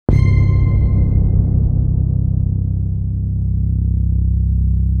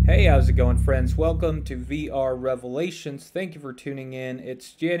Hey, how's it going, friends? Welcome to VR Revelations. Thank you for tuning in.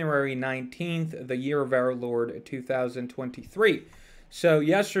 It's January 19th, the year of our Lord, 2023. So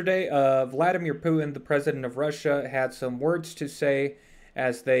yesterday, Vladimir Putin, the president of Russia, had some words to say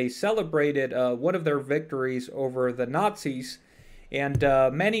as they celebrated one of their victories over the Nazis. And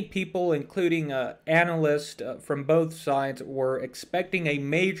many people, including analysts from both sides, were expecting a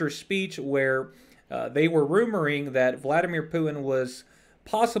major speech where they were rumoring that Vladimir Putin was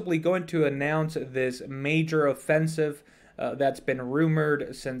possibly going to announce this major offensive that's been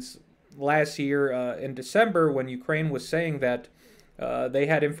rumored since last year in December, when Ukraine was saying that they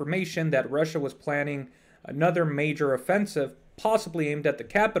had information that Russia was planning another major offensive, possibly aimed at the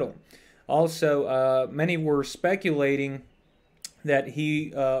capital. Also, many were speculating that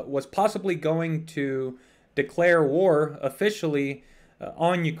he was possibly going to declare war officially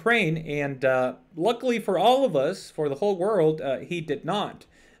on Ukraine, and luckily for all of us, for the whole world, he did not.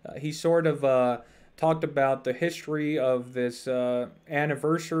 He sort of talked about the history of this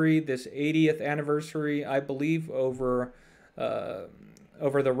anniversary, this 80th anniversary, I believe, over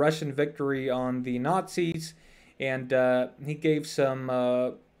the Russian victory on the Nazis, and he gave some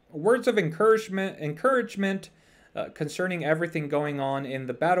words of encouragement concerning everything going on in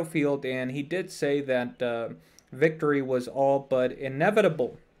the battlefield, and he did say that victory was all but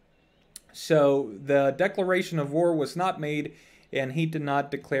inevitable. So the declaration of war was not made, and he did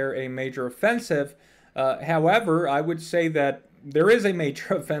not declare a major offensive. However, I would say that there is a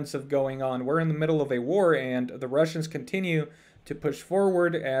major offensive going on. We're in the middle of a war, and the Russians continue to push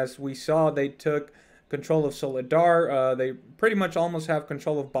forward. As we saw, they took control of Soledar. They pretty much almost have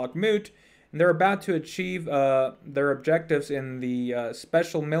control of Bakhmut, and they're about to achieve their objectives in the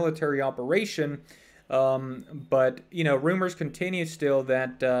special military operation. But you know, rumors continue still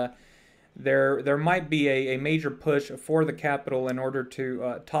that there might be a major push for the capital in order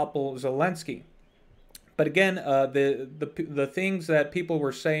to topple Zelensky. But again, the things that people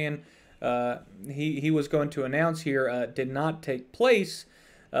were saying he was going to announce here did not take place.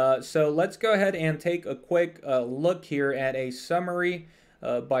 So let's go ahead and take a quick look here at a summary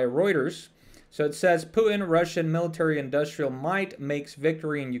by Reuters. So it says, Putin, Russian military-industrial might makes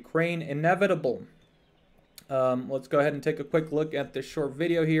victory in Ukraine inevitable. Let's go ahead and take a quick look at this short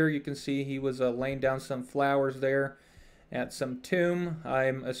video here. You can see he was laying down some flowers there at some tomb,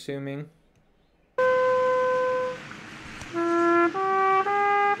 I'm assuming.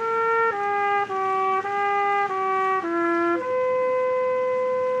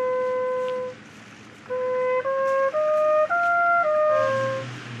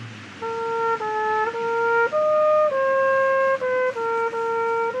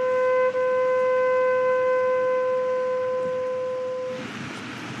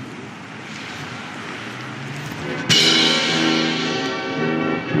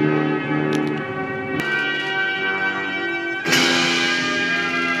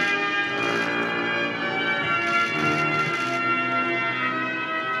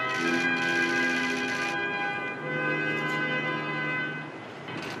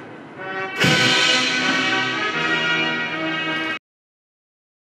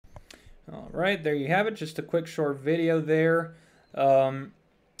 Right, there you have it. Just a quick short video there.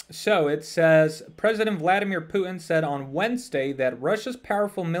 So it says, President Vladimir Putin said on Wednesday that Russia's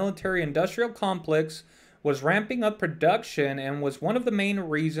powerful military-industrial complex was ramping up production and was one of the main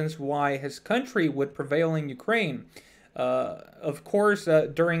reasons why his country would prevail in Ukraine. Of course,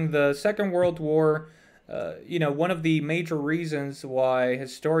 during the Second World War, you know, one of the major reasons why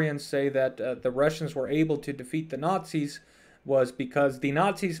historians say that the Russians were able to defeat the Nazis was because the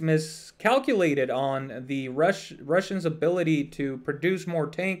Nazis miscalculated on the Russians' ability to produce more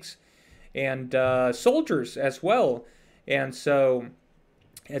tanks and soldiers as well. And so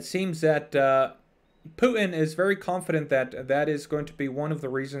it seems that Putin is very confident that that is going to be one of the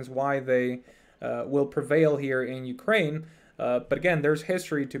reasons why they will prevail here in Ukraine. But again, there's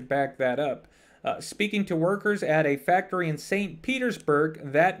history to back that up. Speaking to workers at a factory in St.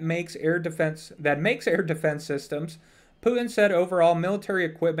 Petersburg that makes air defense systems, Putin said overall military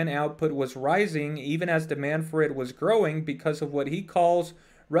equipment output was rising even as demand for it was growing because of what he calls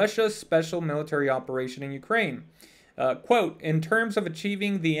Russia's special military operation in Ukraine. Quote, in terms of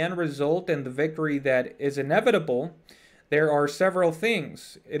achieving the end result and the victory that is inevitable, there are several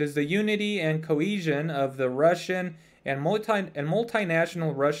things. It is the unity and cohesion of the Russian and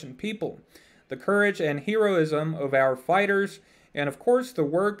multinational Russian people, the courage and heroism of our fighters, and of course the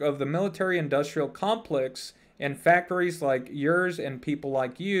work of the military-industrial complex and factories like yours and people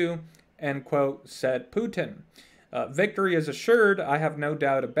like you, end quote, said Putin. Victory is assured, I have no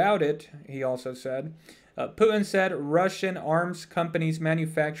doubt about it, he also said. Putin said Russian arms companies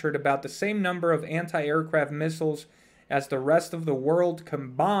manufactured about the same number of anti-aircraft missiles as the rest of the world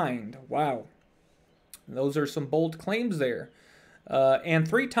combined. Wow. Those are some bold claims there. And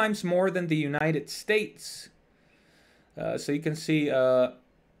 3 times more than the United States. So you can see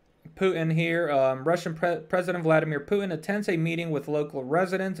Putin here. Russian President Vladimir Putin attends a meeting with local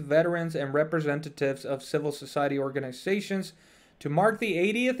residents, veterans, and representatives of civil society organizations to mark the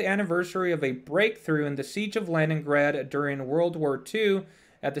 80th anniversary of a breakthrough in the siege of Leningrad during World War II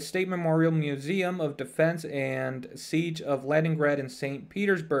at the State Memorial Museum of Defense and Siege of Leningrad in St.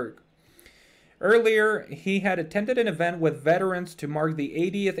 Petersburg. Earlier, he had attended an event with veterans to mark the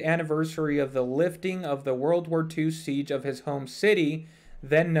 80th anniversary of the lifting of the World War II siege of his home city,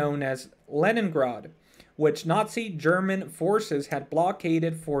 then known as Leningrad, which Nazi German forces had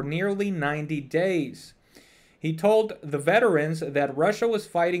blockaded for nearly 90 days. He told the veterans that Russia was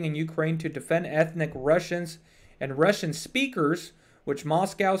fighting in Ukraine to defend ethnic Russians and Russian speakers, which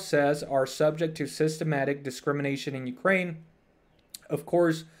Moscow says are subject to systematic discrimination in Ukraine. Of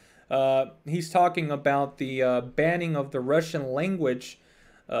course, he's talking about the banning of the Russian language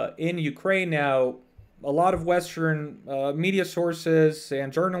in Ukraine. Now, a lot of Western media sources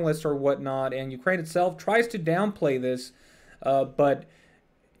and journalists or whatnot, and Ukraine itself tries to downplay this, but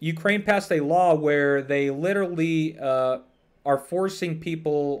Ukraine passed a law where they literally are forcing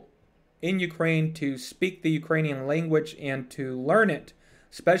people in Ukraine to speak the Ukrainian language and to learn it,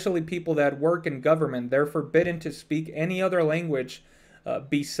 especially people that work in government. They're forbidden to speak any other language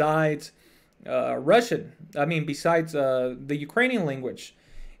besides Russian. Besides the Ukrainian language.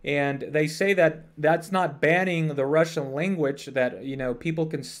 And they say that that's not banning the Russian language, that, people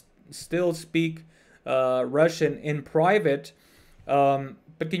can still speak Russian in private.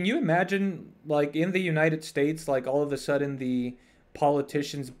 But can you imagine, like, in the United States, like, all of a sudden the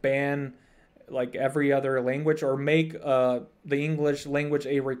politicians ban, like, every other language, or make the English language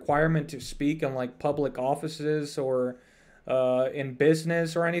a requirement to speak in, like, public offices or in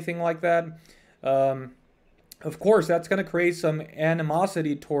business or anything like that? Of course, that's going to create some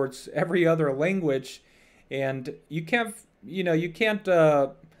animosity towards every other language, and you can't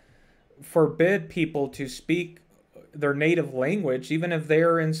forbid people to speak their native language, even if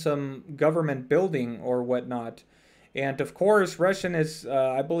they're in some government building or whatnot. And of course, Russian is,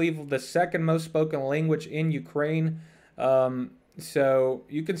 I believe, the second most spoken language in Ukraine. So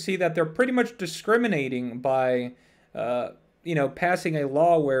you can see that they're pretty much discriminating by, passing a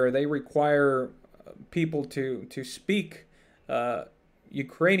law where they require people to speak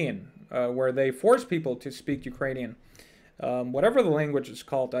Ukrainian, where they force people to speak Ukrainian. Whatever the language is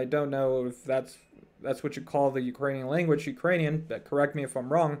called, I don't know if that's what you call the Ukrainian language, Ukrainian. Correct me if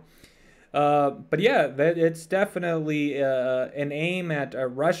I'm wrong. But yeah, it's definitely an aim at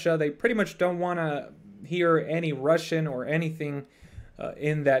Russia. They pretty much don't want to hear any Russian or anything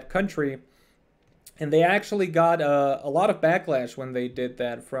in that country. And they actually got a lot of backlash when they did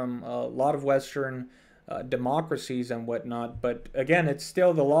that from a lot of Western democracies and whatnot. But again, it's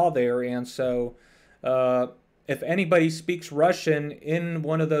still the law there. And so if anybody speaks Russian in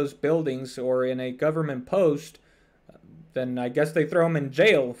one of those buildings or in a government post, then I guess they throw them in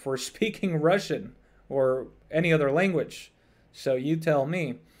jail for speaking Russian or any other language. So you tell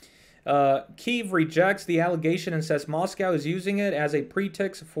me. Kyiv rejects the allegation and says Moscow is using it as a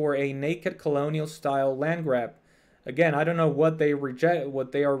pretext for a naked colonial-style land grab. Again, I don't know what they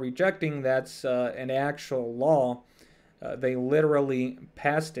are rejecting. That's an actual law. They literally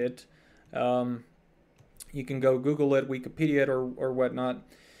passed it. You can go Google it, Wikipedia it, or whatnot.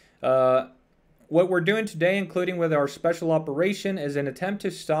 What we're doing today, including with our special operation, is an attempt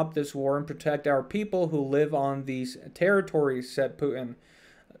to stop this war and protect our people who live on these territories, said Putin.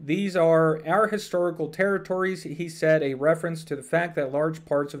 These are our historical territories, he said, a reference to the fact that large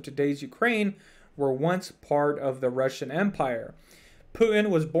parts of today's Ukraine were once part of the Russian Empire. Putin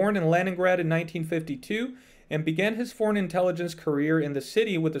was born in Leningrad in 1952 and began his foreign intelligence career in the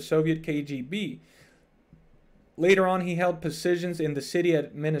city with the Soviet KGB. Later on, he held positions in the city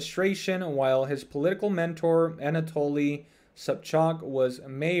administration, while his political mentor, Anatoly Sobchak, was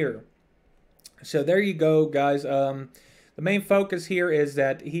mayor. So there you go, guys. The main focus here is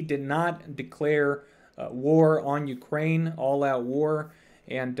that he did not declare war on Ukraine, all-out war,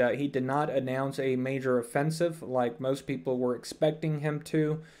 and he did not announce a major offensive like most people were expecting him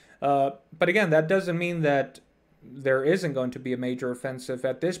to. But again, that doesn't mean that there isn't going to be a major offensive.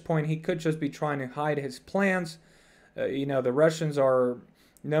 At this point, he could just be trying to hide his plans. The Russians are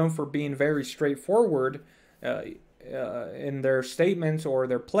known for being very straightforward. in their statements or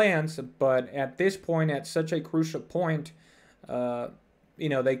their plans, but at this point, at such a crucial point,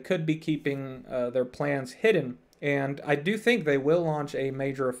 they could be keeping their plans hidden. And I do think they will launch a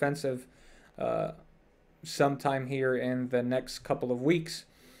major offensive sometime here in the next couple of weeks.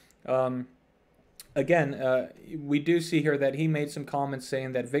 Again, we do see here that he made some comments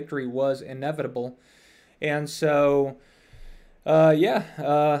saying that victory was inevitable. And so,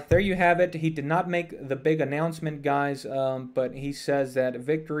 there you have it. He did not make the big announcement, guys, but he says that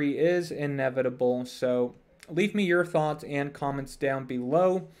victory is inevitable. So leave me your thoughts and comments down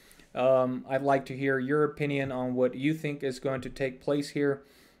below. I'd like to hear your opinion on what you think is going to take place here.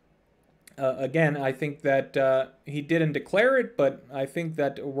 Again, I think that he didn't declare it, but I think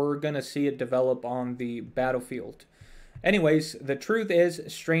that we're going to see it develop on the battlefield. Anyways, the truth is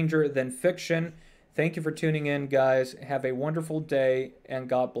stranger than fiction. Thank you for tuning in, guys. Have a wonderful day, and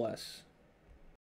God bless.